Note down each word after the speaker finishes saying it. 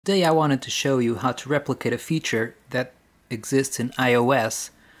Today I wanted to show you how to replicate a feature that exists in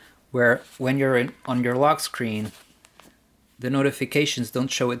iOS where when you're on your lock screen the notifications don't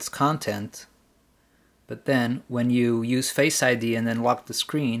show its content, but then when you use Face ID and then lock the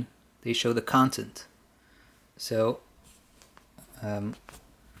screen they show the content. So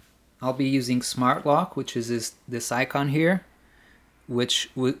I'll be using Smart Lock, which is this icon here,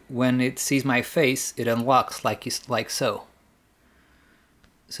 which when it sees my face it unlocks like so.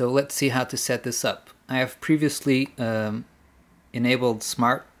 So let's see how to set this up. I have previously enabled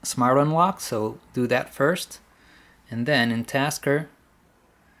Smart Unlock, so do that first. And then in Tasker,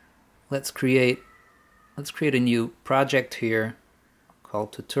 let's create a new project here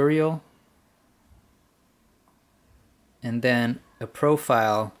called Tutorial. And then a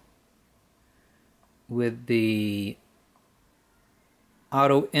profile with the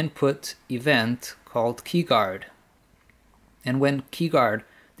auto input event called KeyGuard. And when KeyGuard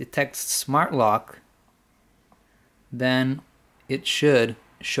detects Smart Lock, then it should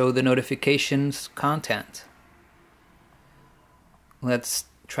show the notifications content. Let's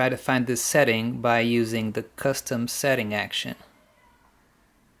try to find this setting by using the custom setting action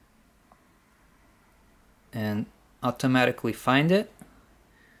and automatically find it.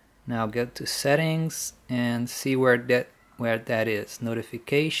 Now go to settings and see where that is.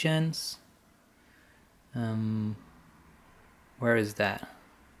 Notifications. Where is that?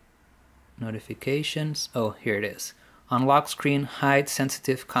 Notifications. Oh, here it is. On lock screen, hide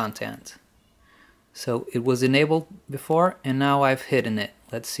sensitive content. So it was enabled before and now I've hidden it.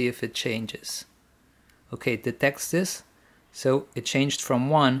 Let's see if it changes. Okay, it detects this. So it changed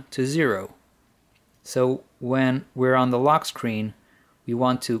from 1 to 0. So when we're on the lock screen, we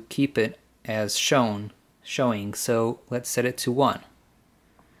want to keep it as showing. So let's set it to 1.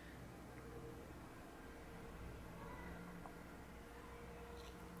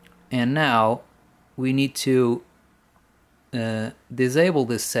 And now we need to disable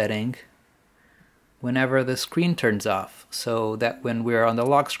this setting whenever the screen turns off, so that when we're on the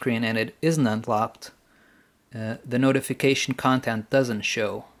lock screen and it isn't unlocked, the notification content doesn't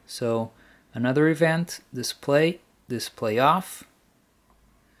show. So another event, display off,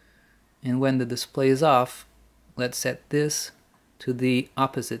 and when the display is off, let's set this to the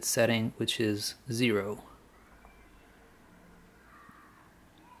opposite setting, which is 0.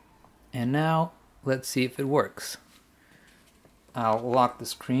 And now let's see if it works. I'll lock the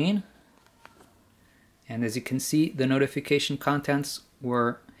screen, and as you can see the notification contents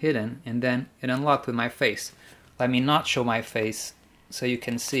were hidden and then it unlocked with my face. Let me not show my face so you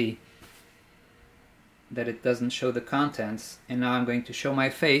can see that it doesn't show the contents, and now I'm going to show my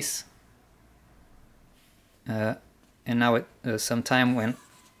face, and now some time when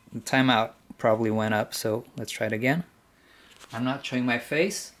the timeout probably went up, so let's try it again. I'm not showing my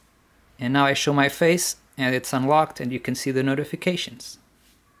face, and now I show my face and it's unlocked and you can see the notifications.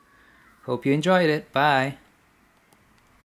 Hope you enjoyed it. Bye.